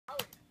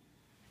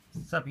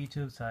What's up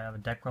YouTube? So I have a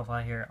deck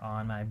profile here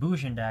on my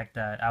Bujin deck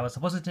that I was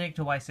supposed to take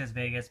to YCS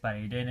Vegas, but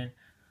I didn't.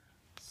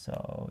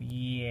 So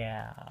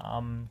yeah,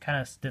 I'm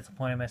kind of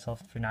disappointed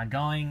myself for not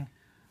going.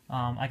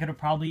 I could have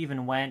probably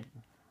even went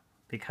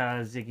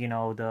because, you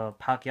know, the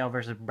Pacquiao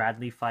versus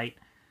Bradley fight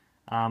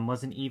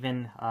wasn't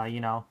even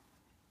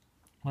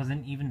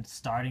wasn't even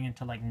starting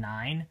until like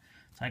 9.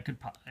 So I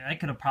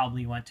could have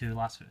probably went to to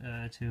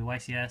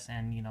YCS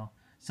and, you know,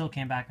 still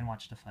came back and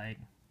watched the fight.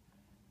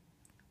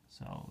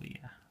 So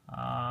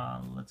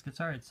yeah, let's get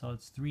started. So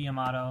it's 3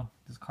 Yamato.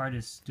 This card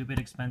is stupid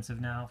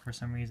expensive now for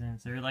some reason.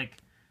 They're like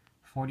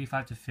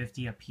 45 to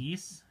 50 a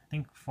piece. I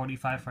think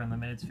 45 for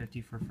unlimiteds,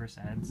 50 for first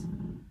eds.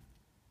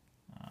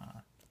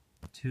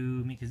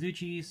 2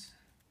 Mikazuchis,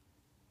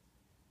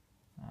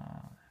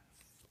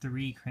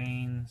 3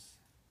 Cranes,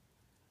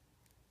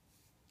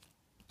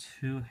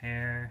 2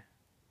 Hare,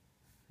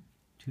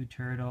 2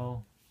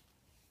 Turtle,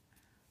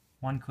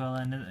 1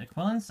 Quillen.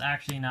 Quillen's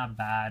actually not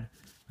bad.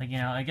 Like, you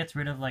know, it gets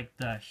rid of like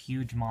the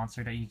huge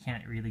monster that you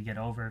can't really get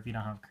over if you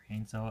don't have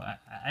Crane. So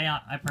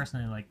I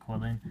personally like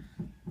Quillen,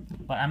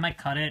 but I might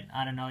cut it.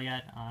 I don't know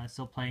yet.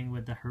 Still playing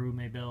with the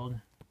Harume build.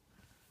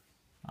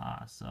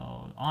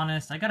 So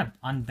honest, I gotta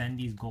unbend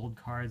these gold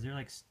cards. They're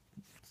like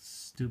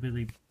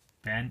stupidly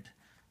bent.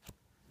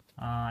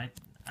 I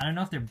don't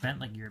know if they're bent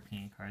like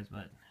European cards,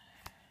 but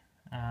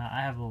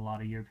I have a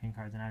lot of European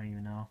cards and I don't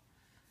even know.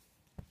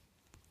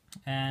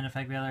 And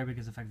Effect Veiler,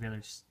 because Effect Veiler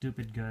is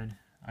stupid good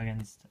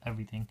against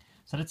everything.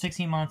 So that's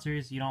 16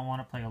 monsters. You don't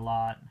want to play a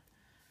lot.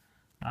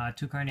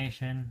 2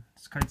 Carnation.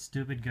 This card's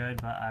stupid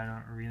good, but I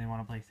don't really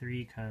want to play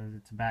 3 because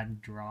it's a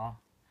bad draw.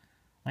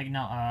 Like,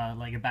 no,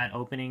 like a bad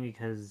opening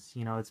because,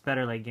 you know, it's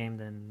better late game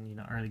than, you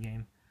know, early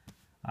game.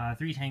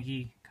 3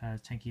 Tanky,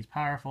 because Tanky's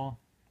powerful.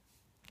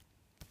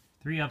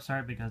 3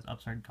 Upstart, because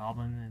Upstart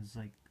Goblin is,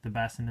 like, the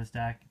best in this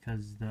deck,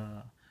 because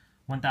the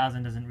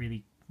 1000 doesn't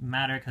really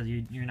matter because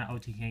you're not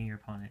OTKing your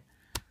opponent.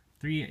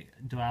 3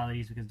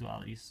 Dualities, because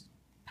Duality's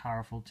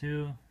powerful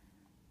too.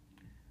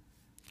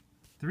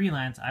 3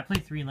 Lance. I play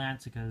 3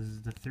 Lance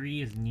because the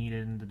 3 is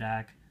needed in the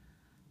deck.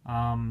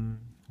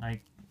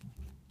 Like,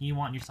 you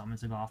want your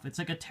summons to go off. It's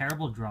like a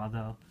terrible draw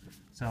though.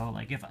 So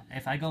like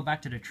if I go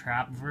back to the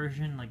trap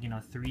version, like, you know,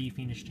 3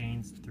 Fiendish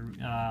Chains,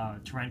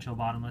 Torrential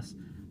Bottomless,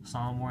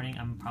 Solemn Warning,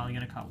 I'm probably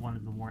gonna cut one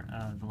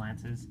of the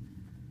Lances.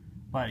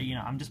 But, you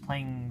know, I'm just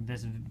playing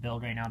this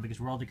build right now because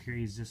World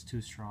Decree is just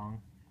too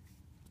strong.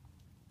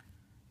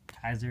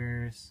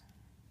 Kaisers,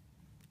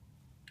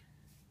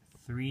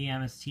 3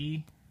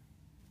 MST,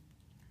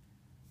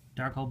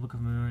 Dark Hole, Book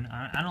of Moon.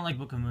 I don't like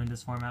Book of Moon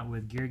this format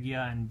with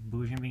Girgia and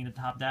Bujin being the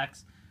top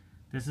decks.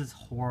 This is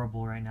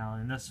horrible right now.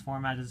 In this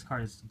format, this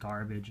card is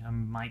garbage. I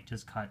might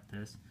just cut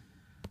this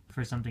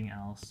for something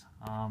else.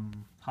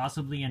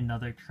 Possibly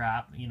another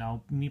trap. You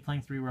know, me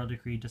playing 3 World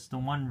Decree, just the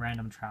one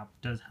random trap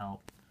does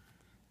help.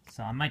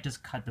 So I might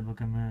just cut the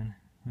Book of Moon.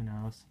 Who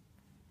knows?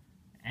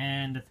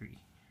 And the 3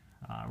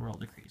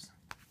 World Decrees.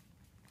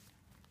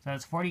 So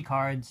it's 40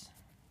 cards.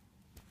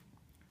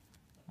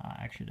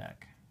 Extra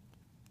deck.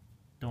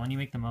 The one you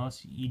make the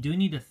most. You do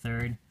need a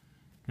third,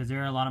 because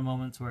there are a lot of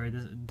moments where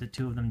the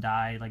 2 of them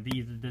die. Like,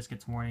 either this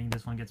gets warning,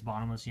 this one gets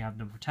bottomless, you have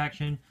no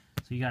protection.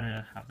 So you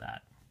gotta have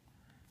that.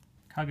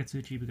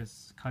 Kagetsuchi,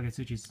 because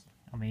Kagetsuchi's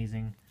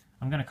amazing.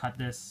 I'm gonna cut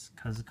this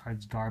because the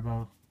card's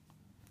Garbo.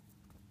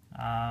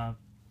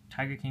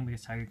 Tiger King,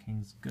 because Tiger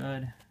King's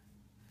good.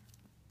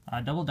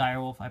 Double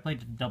Direwolf. I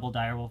played double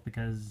Direwolf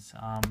because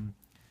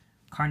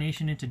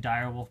Carnation into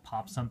Direwolf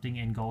pop something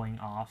and going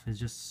off is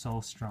just so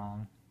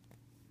strong.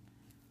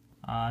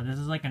 This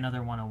is like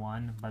another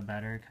 101, but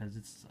better because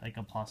it's like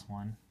a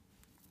 +1.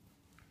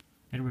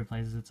 It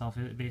replaces itself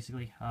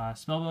basically.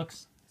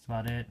 Spellbooks, that's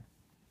about it.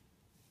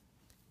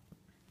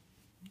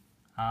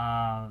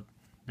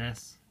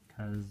 This,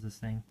 because this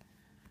thing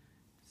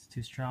is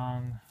too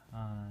strong.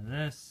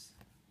 This,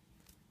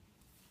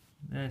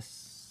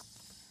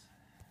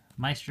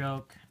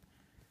 Maestroke,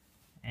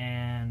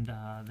 and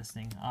this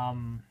thing.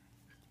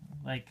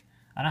 Like,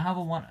 I don't have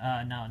a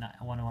not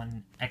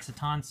 101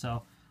 Exiton,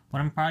 so what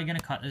I'm probably gonna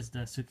cut is the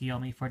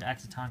Tsukiyomi for the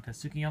Exiton, because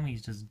Tsukiyomi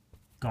is just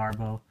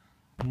Garbo.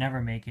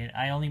 Never make it.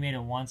 I only made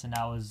it once, and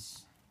that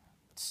was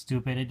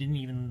stupid. It didn't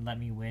even let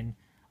me win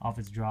off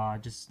its draw.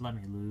 It just let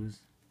me lose.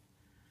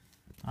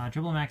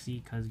 Triple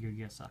Maxi, because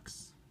Girgia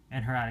sucks,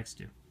 and Heretics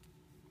too.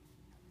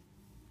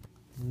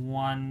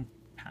 1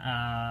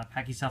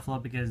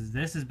 Pachycephalo, because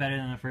this is better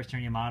than the first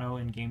turn Yamato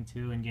in Game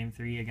 2 and Game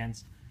 3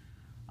 against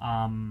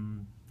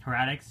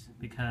Heretics,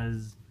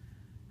 because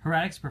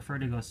Heretics prefer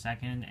to go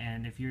second,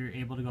 and if you're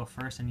able to go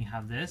first and you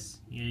have this,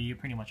 you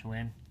pretty much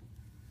win.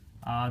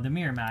 The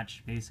mirror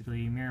match,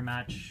 basically. Mirror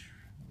match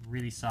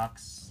really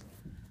sucks,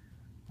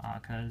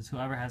 because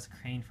whoever has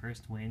Crane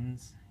first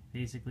wins,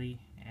 basically,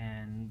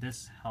 and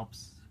this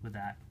helps with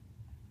that.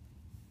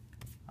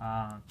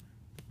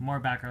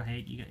 More back row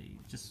hate.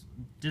 Just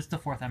the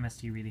 4th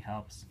MST really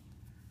helps.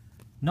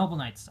 Noble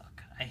Knights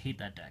suck. I hate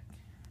that deck.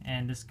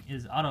 And this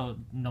is auto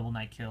Noble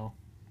Knight kill.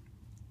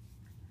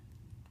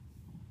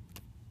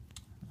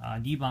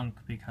 Debunk,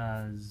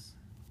 because,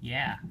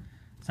 yeah,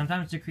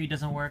 Sometimes Decree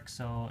doesn't work,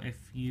 so if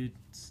you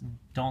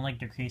don't like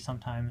Decree,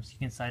 sometimes you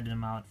can side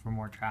them out for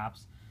more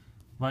traps.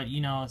 But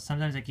you know,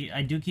 sometimes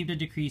I do keep the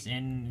Decrees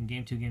in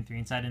Game 2, Game 3,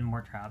 and side in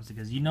more traps,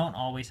 because you don't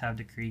always have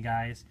Decree,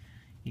 guys.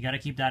 You gotta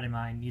keep that in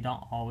mind. You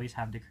don't always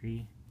have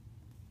Decree.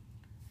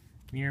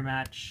 Mirror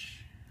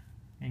Match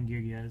and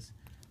Girgias.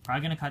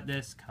 Probably gonna cut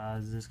this,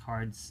 because this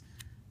card's...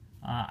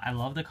 I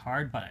love the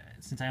card, but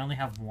since I only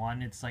have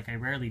one, it's like I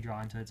rarely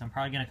draw into it, so I'm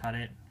probably gonna cut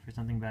it for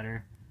something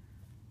better.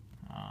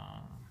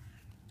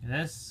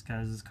 This,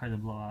 because this card's a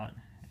blowout,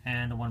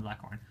 and the one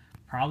black horn.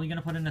 Probably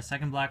gonna put in a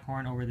second black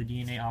horn over the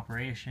DNA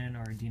operation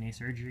or DNA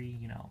surgery,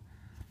 you know,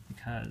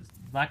 because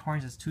black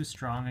horns is too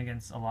strong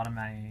against a lot of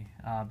my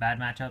bad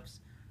matchups,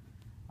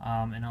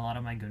 and a lot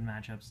of my good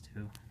matchups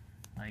too.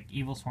 Like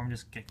Evil Swarm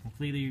just get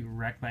completely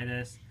wrecked by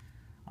this.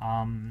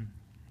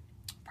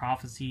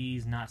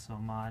 Prophecies not so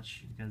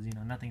much, because you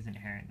know nothing's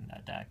inherent in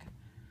that deck.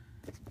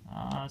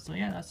 So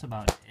yeah, that's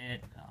about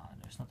it.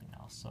 There's nothing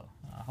else. So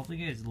hopefully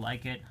you guys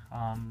like it.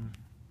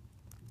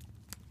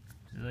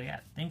 So yeah,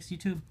 thanks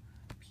YouTube.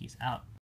 Peace out.